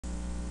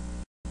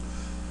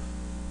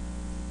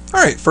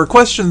Alright, for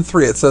question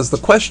 3, it says the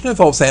question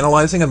involves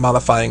analyzing and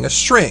modifying a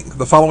string.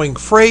 The following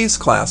phrase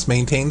class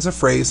maintains a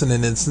phrase in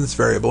an instance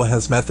variable and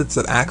has methods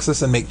that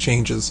access and make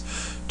changes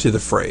to the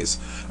phrase.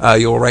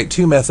 You'll write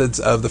 2 methods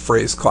of the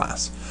phrase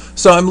class.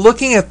 So I'm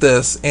looking at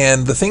this,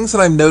 and the things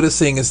that I'm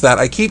noticing is that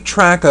I keep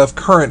track of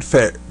current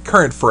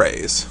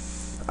phrase.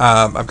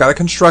 I've got a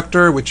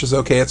constructor, which is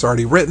okay, it's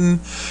already written.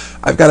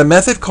 I've got a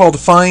method called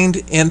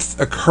find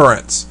nth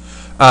occurrence.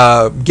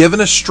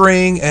 Given a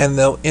string and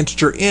the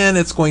integer n,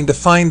 it's going to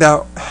find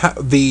out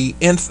the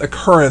nth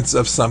occurrence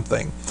of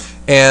something.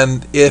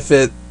 And if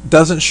it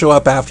doesn't show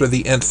up after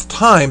the nth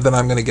time, then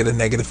I'm going to get a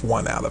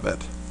 -1 out of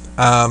it.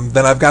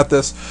 Then I've got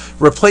this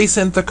replace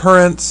nth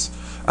occurrence,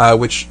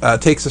 which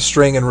takes a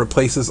string and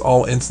replaces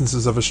all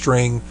instances of a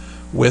string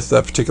with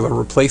a particular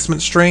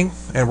replacement string.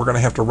 And we're going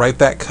to have to write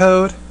that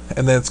code.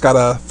 And then it's got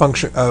a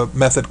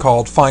method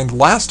called find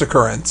last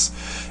occurrence,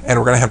 and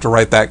we're going to have to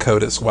write that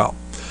code as well.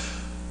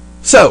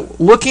 So,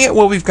 looking at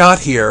what we've got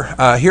here,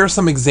 here are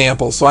some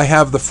examples. So I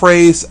have the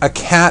phrase, a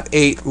cat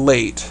ate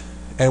late,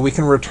 and we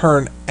can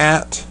return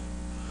at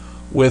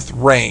with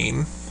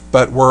rain,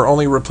 but we're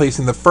only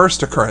replacing the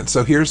first occurrence.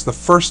 So here's the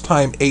first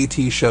time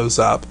AT shows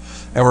up,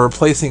 and we're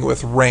replacing it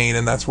with rain,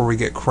 and that's where we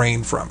get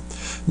crane from.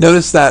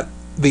 Notice that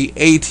the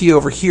AT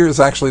over here is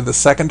actually the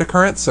second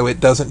occurrence, so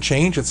it doesn't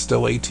change, it's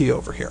still AT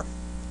over here.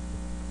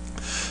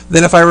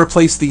 Then if I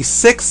replace the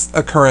 6th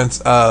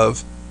occurrence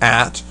of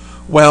at,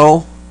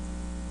 well,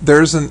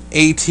 there's an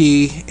AT,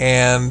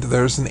 and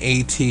there's an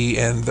AT,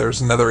 and there's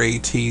another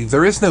AT.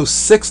 There is no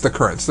 6th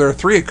occurrence. There are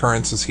 3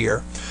 occurrences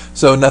here,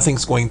 so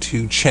nothing's going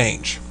to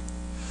change.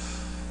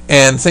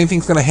 And same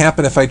thing's going to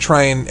happen if I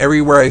try and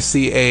everywhere I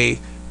see a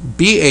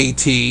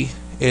BAT,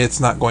 it's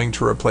not going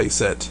to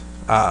replace it.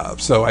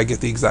 So I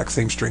get the exact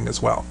same string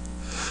as well.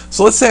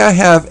 So let's say I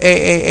have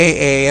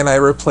AAAA, and I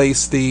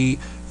replace the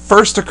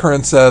first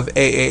occurrence of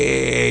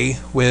AAAA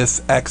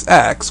with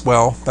XX.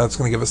 Well, that's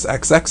going to give us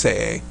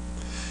XXAA.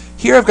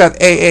 Here I've got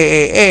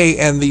AAAA,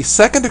 and the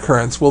second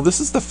occurrence, well, this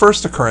is the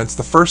first occurrence,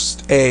 the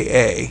first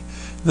AA.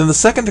 Then the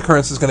second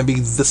occurrence is going to be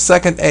the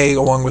second A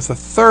along with the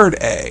third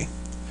A.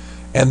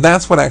 And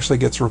that's what actually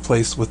gets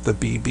replaced with the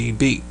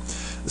BBB.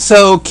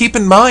 So keep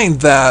in mind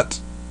that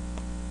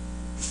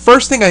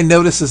first thing I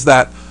notice is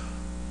that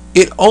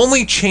it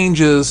only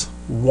changes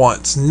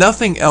once.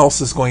 Nothing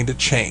else is going to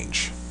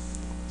change.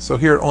 So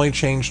here it only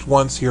changed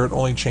once, here it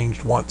only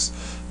changed once.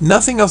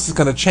 Nothing else is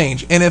going to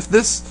change. And if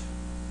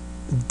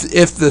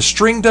the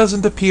string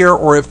doesn't appear,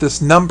 or if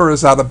this number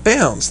is out of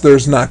bounds,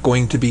 there's not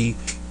going to be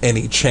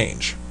any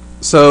change.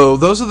 So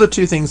those are the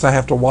 2 things I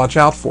have to watch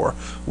out for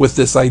with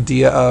this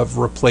idea of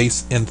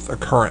replace nth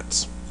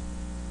occurrence.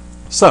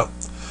 So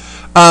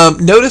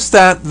notice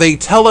that they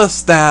tell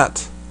us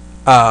that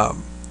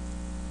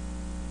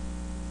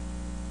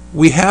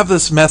we have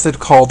this method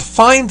called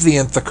find the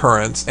nth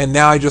occurrence, and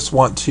now I just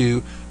want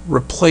to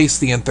replace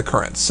the nth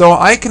occurrence. So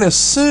I can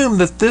assume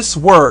that this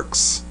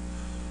works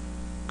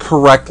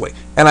correctly,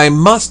 and I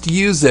must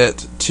use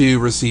it to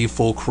receive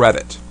full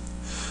credit.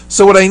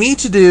 So what I need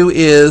to do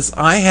is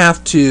I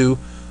have to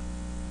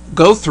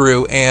go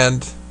through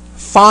and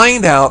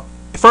find out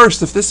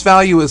first if this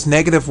value is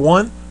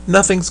 -1,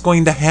 nothing's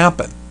going to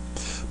happen.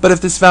 But if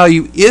this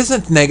value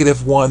isn't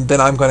 -1, then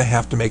I'm going to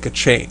have to make a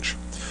change.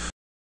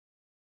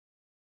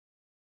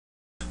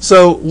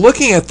 So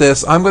looking at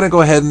this, I'm going to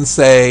go ahead and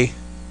say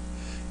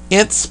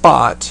int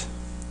spot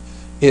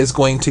is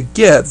going to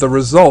get the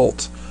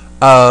result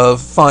of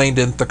find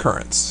nth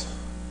occurrence.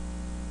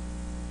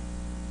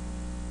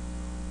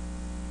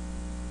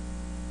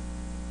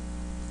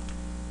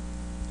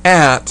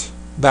 At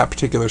that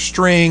particular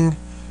string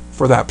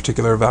for that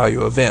particular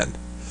value of n.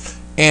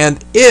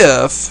 And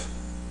if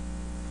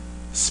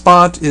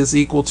spot is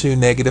equal to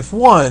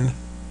 -1,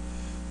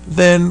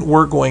 then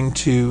we're going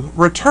to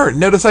return.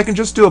 Notice I can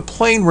just do a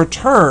plain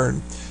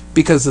return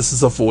because this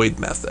is a void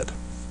method.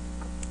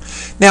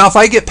 Now if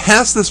I get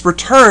past this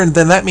return,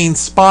 then that means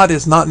spot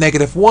is not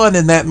 -1,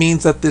 and that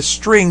means that this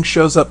string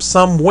shows up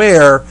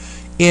somewhere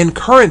in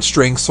current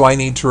string, so I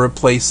need to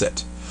replace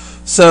it.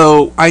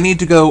 So I need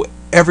to go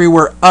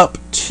everywhere up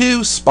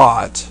to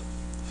spot,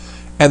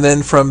 and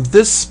then from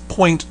this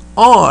point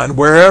on,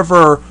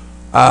 wherever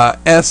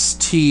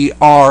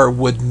str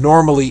would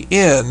normally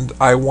end,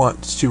 I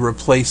want to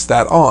replace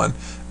that on,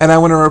 and I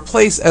want to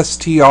replace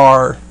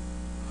str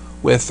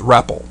with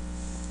REPL.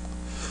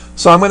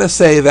 So I'm going to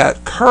say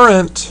that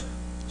current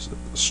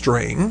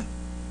string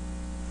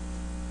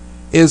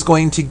is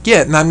going to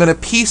get, and I'm going to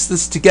piece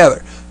this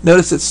together.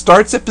 Notice it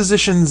starts at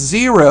position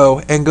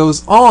 0 and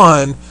goes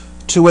on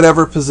to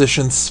whatever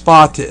position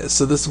spot is.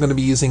 So this is going to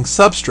be using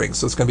substring.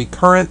 So it's going to be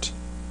current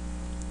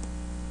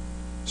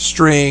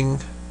string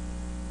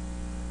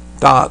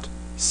dot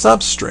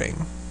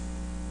substring,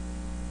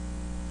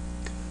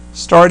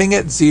 starting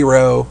at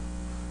 0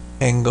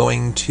 and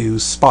going to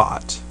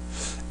spot.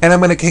 And I'm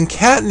going to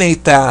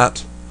concatenate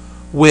that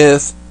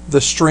with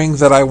the string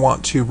that I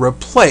want to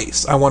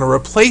replace. I want to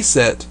replace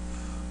it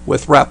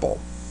with REPL.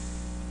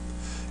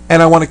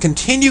 And I want to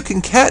continue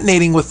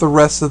concatenating with the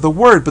rest of the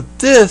word, but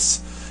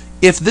this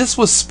if this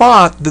was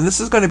spot, then this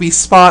is going to be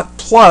spot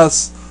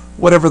plus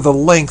whatever the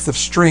length of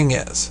string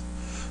is.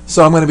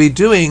 So I'm going to be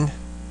doing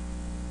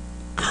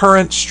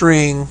current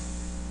string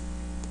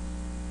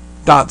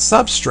dot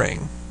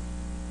substring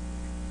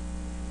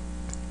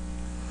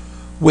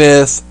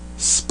with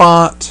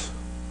spot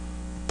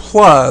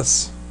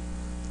plus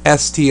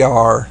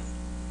str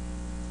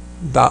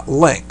dot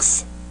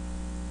length.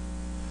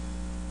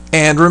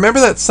 And remember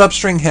that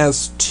substring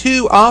has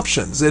two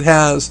options. It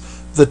has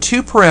the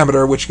 2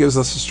 parameter, which gives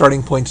us a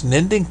starting point and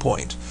ending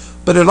point,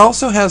 but it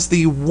also has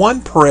the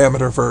 1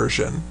 parameter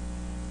version,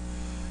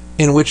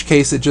 in which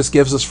case it just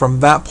gives us from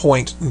that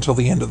point until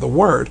the end of the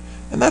word,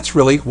 and that's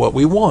really what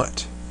we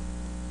want.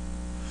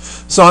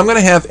 So I'm going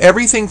to have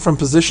everything from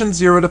position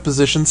 0 to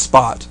position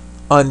spot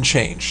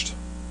unchanged.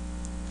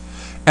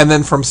 And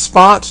then from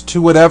spot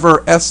to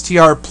whatever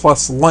str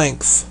plus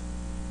length,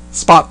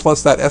 spot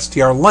plus that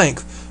str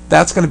length,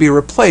 that's going to be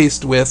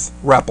replaced with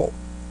REPL.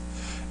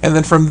 And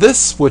then from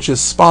this, which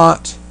is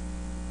spot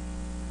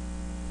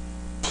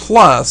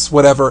plus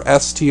whatever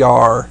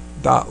str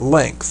dot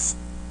length,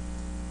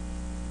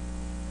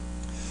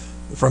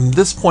 from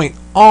this point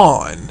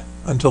on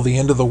until the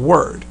end of the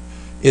word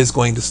is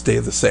going to stay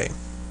the same.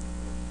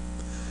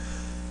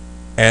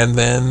 And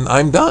then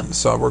I'm done.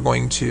 So we're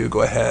going to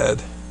go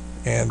ahead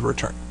and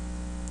return.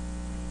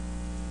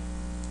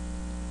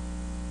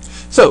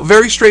 So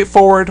very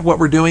straightforward what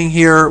we're doing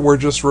here. We're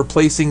just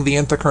replacing the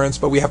nth occurrence,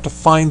 but we have to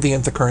find the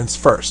nth occurrence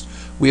first.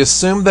 We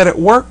assume that it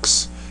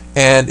works,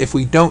 and if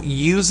we don't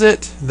use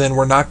it, then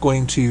we're not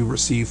going to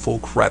receive full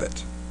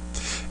credit.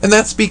 And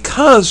that's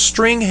because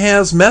string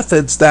has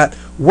methods that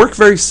work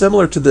very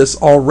similar to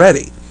this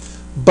already,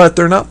 but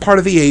they're not part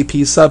of the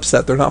AP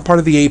subset. They're not part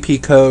of the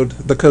AP code,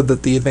 the code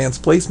that the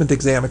advanced placement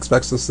exam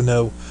expects us to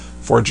know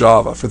for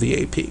Java, for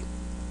the AP.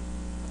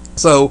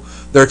 So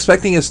they're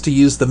expecting us to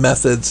use the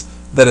methods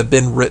that have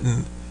been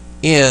written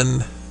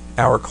in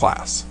our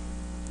class.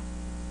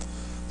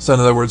 So in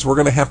other words, we're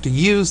going to have to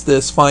use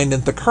this find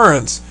nth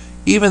occurrence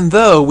even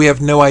though we have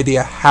no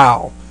idea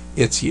how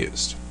it's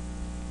used.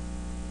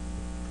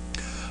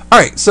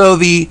 Alright, so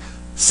the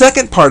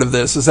second part of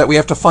this is that we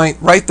have to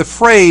write the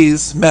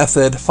phrase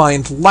method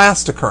find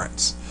last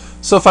occurrence.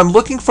 So if I'm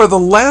looking for the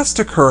last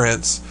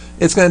occurrence,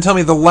 it's going to tell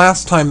me the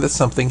last time that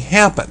something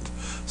happened.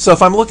 So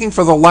if I'm looking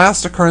for the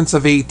last occurrence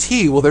of AT,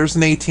 well, there's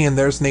an AT and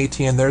there's an AT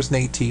and there's an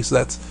AT, so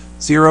that's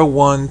 0,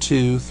 1,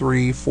 2,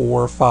 3,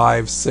 4,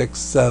 5, 6,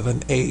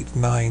 7, 8,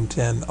 9,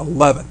 10,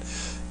 11.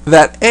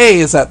 That A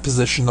is at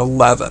position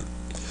 11.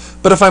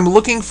 But if I'm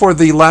looking for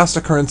the last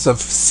occurrence of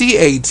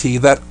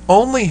CAT, that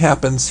only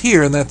happens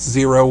here, and that's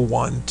 0,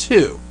 1,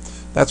 2.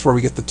 That's where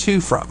we get the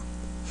 2 from.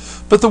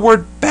 But the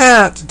word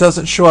bat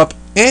doesn't show up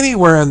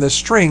anywhere in this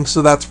string,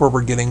 so that's where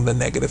we're getting the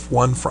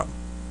 -1 from.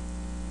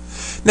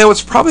 Now,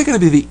 what's probably going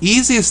to be the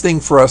easiest thing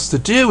for us to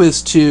do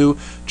is to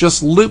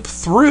just loop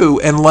through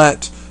and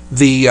let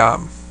this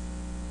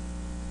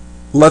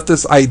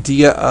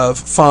idea of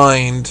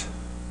find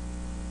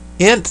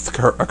nth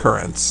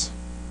occurrence.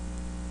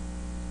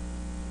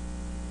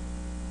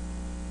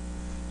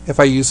 If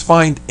I use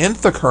find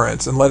nth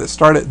occurrence and let it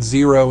start at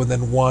 0 and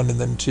then 1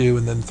 and then 2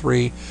 and then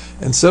 3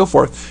 and so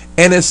forth,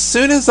 and as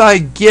soon as I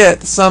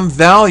get some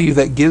value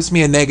that gives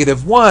me a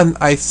 -1,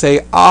 I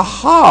say,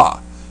 aha!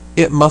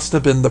 It must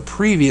have been the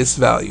previous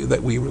value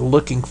that we were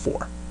looking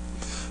for.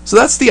 So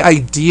that's the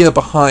idea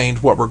behind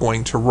what we're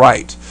going to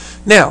write.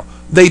 Now,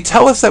 they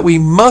tell us that we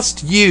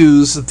must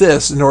use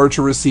this in order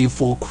to receive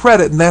full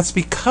credit, and that's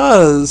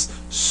because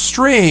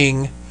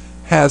string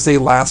has a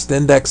last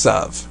index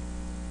of.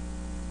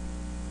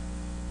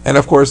 And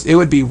of course, it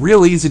would be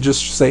real easy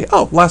just to say,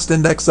 oh, last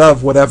index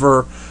of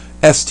whatever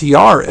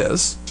str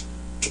is.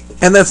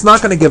 And that's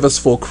not going to give us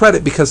full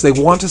credit because they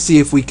want to see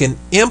if we can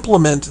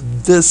implement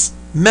this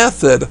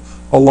method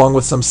along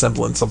with some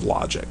semblance of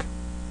logic.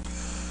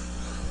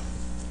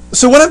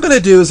 So what I'm going to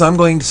do is I'm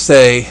going to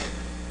say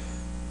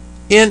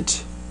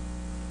int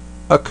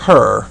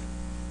occur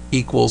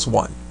equals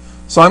 1.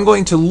 So I'm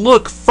going to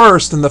look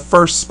first in the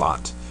first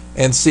spot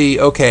and see,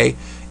 okay,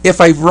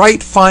 if I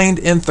write find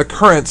nth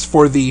occurrence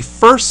for the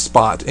first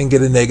spot and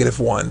get a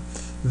 -1,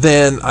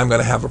 then I'm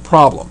going to have a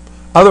problem.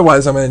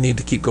 Otherwise, I'm going to need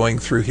to keep going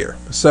through here.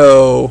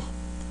 So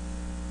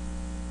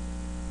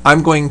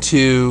I'm going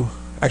to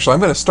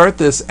start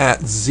this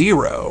at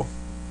 0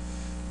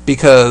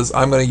 because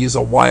I'm going to use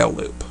a while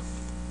loop.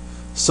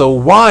 So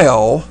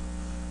while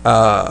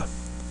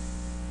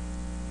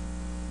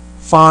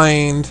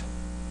find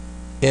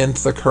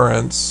nth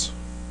occurrence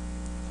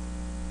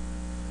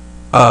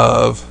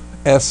of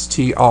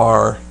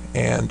str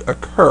and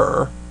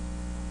occur,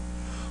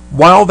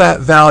 while that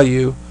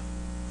value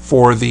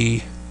for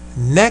the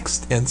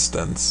next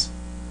instance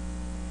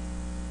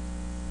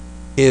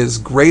is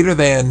greater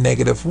than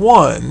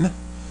 -1,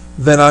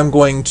 then I'm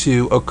going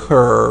to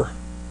occur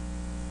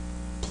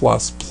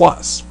plus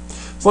plus.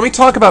 So let me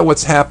talk about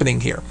what's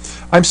happening here.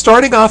 I'm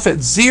starting off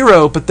at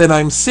 0, but then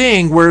I'm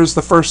seeing where's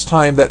the first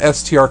time that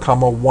str,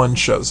 1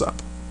 shows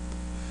up.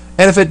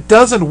 And if it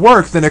doesn't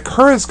work, then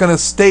occur is going to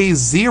stay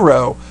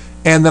 0,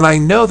 and then I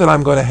know that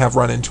I'm going to have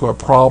run into a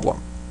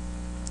problem.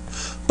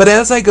 But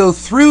as I go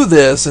through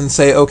this and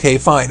say, okay,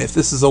 fine, if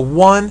this is a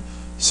 1,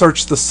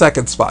 search the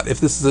second spot. If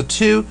this is a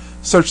 2,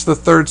 search the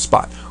third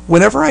spot.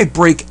 Whenever I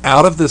break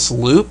out of this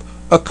loop,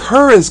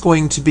 occur is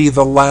going to be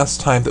the last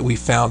time that we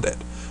found it.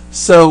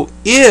 So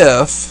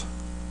if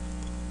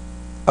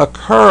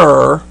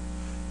occur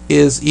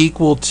is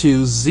equal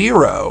to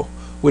 0,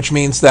 which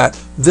means that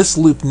this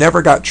loop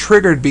never got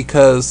triggered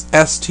because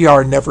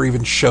str never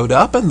even showed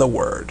up in the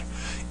word.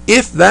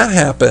 If that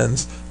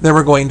happens, then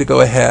we're going to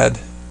go ahead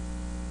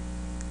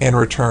and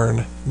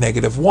return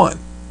 -1.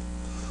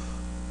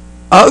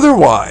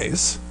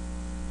 Otherwise,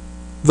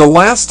 the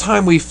last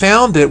time we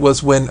found it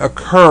was when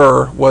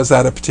occur was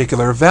at a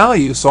particular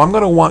value, so I'm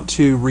going to want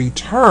to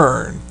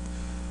return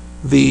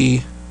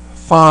the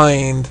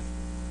find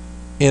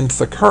nth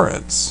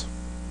occurrence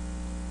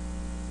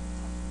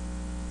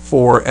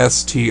for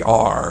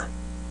str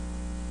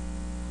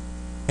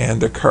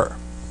and occur.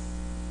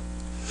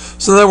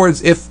 So in other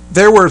words, if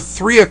there were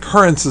 3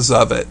 occurrences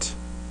of it,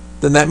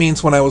 then that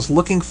means when I was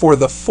looking for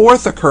the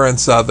 4th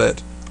occurrence of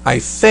it, I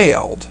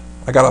failed.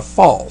 I got a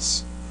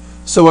false.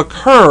 So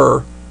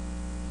occur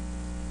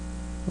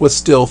was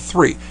still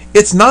 3.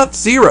 It's not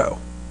 0.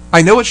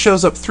 I know it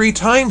shows up 3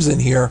 times in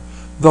here.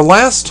 The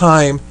last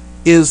time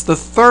is the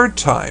 3rd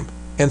time,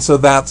 and so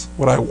that's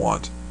what I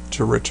want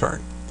to return.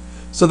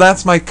 So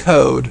that's my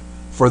code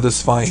for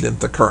this find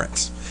nth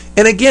occurrence.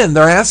 And again,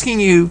 they're asking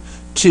you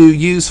to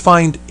use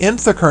find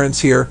nth occurrence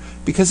here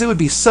because it would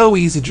be so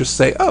easy to just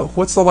say, oh,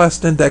 what's the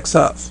last index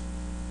of?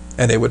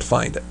 And it would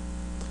find it.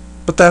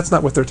 But that's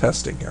not what they're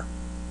testing here.